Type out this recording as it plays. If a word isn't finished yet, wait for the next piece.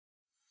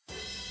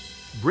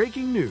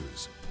Breaking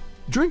news.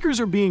 Drinkers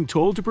are being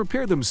told to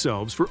prepare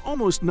themselves for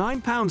almost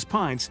 £9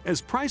 pints as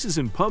prices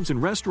in pubs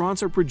and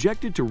restaurants are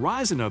projected to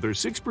rise another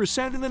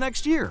 6% in the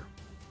next year.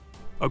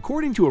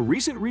 According to a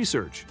recent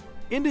research,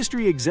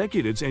 industry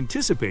executives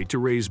anticipate to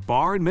raise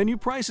bar and menu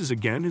prices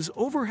again as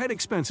overhead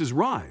expenses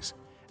rise,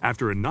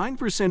 after a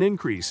 9%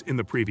 increase in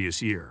the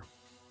previous year.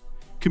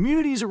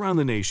 Communities around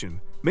the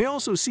nation may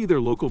also see their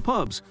local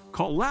pubs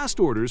call last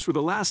orders for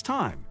the last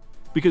time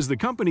because the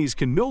companies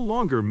can no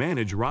longer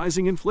manage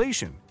rising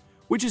inflation,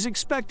 which is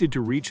expected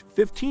to reach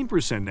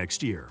 15%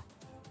 next year.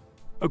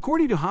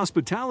 According to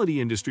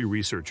hospitality industry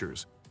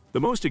researchers,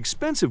 the most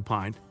expensive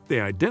pint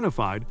they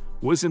identified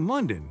was in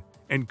London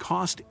and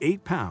cost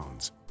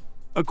 £8.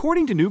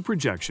 According to new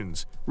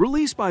projections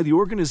released by the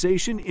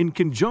organization in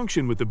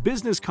conjunction with the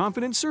Business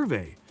Confidence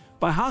Survey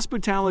by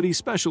hospitality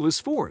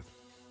specialist Forth,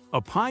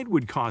 a pint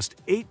would cost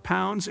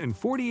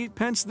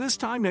 £8.48 this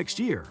time next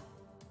year.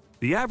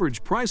 The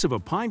average price of a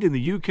pint in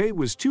the UK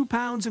was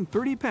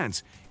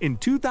 £2.30 in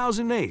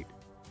 2008,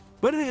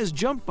 but it has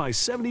jumped by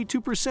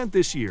 72%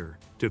 this year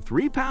to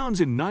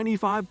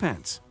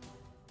 £3.95.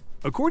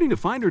 According to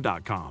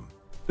Finder.com,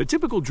 the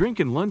typical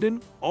drink in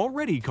London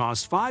already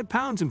costs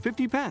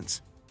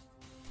 £5.50.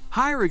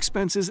 Higher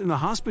expenses in the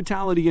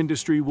hospitality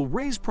industry will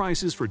raise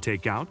prices for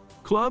takeout,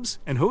 clubs,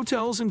 and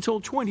hotels until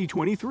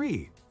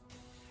 2023.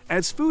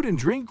 As food and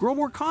drink grow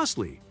more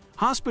costly,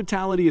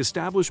 hospitality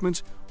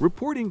establishments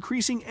report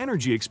increasing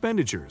energy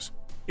expenditures,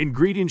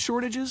 ingredient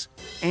shortages,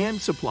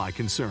 and supply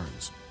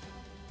concerns.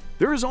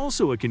 There is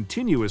also a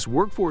continuous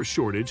workforce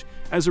shortage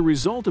as a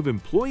result of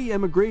employee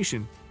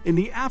emigration in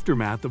the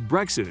aftermath of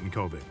Brexit and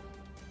COVID.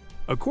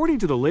 According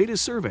to the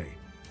latest survey,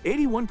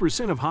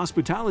 81% of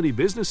hospitality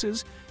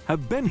businesses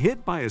have been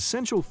hit by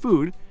essential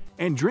food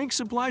and drink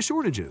supply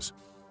shortages,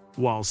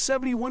 while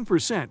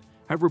 71%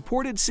 have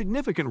reported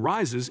significant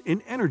rises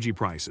in energy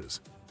prices.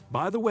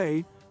 By the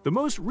way, the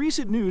most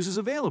recent news is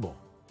available,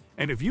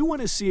 and if you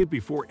want to see it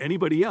before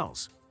anybody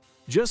else,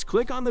 just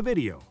click on the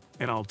video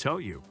and I'll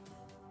tell you.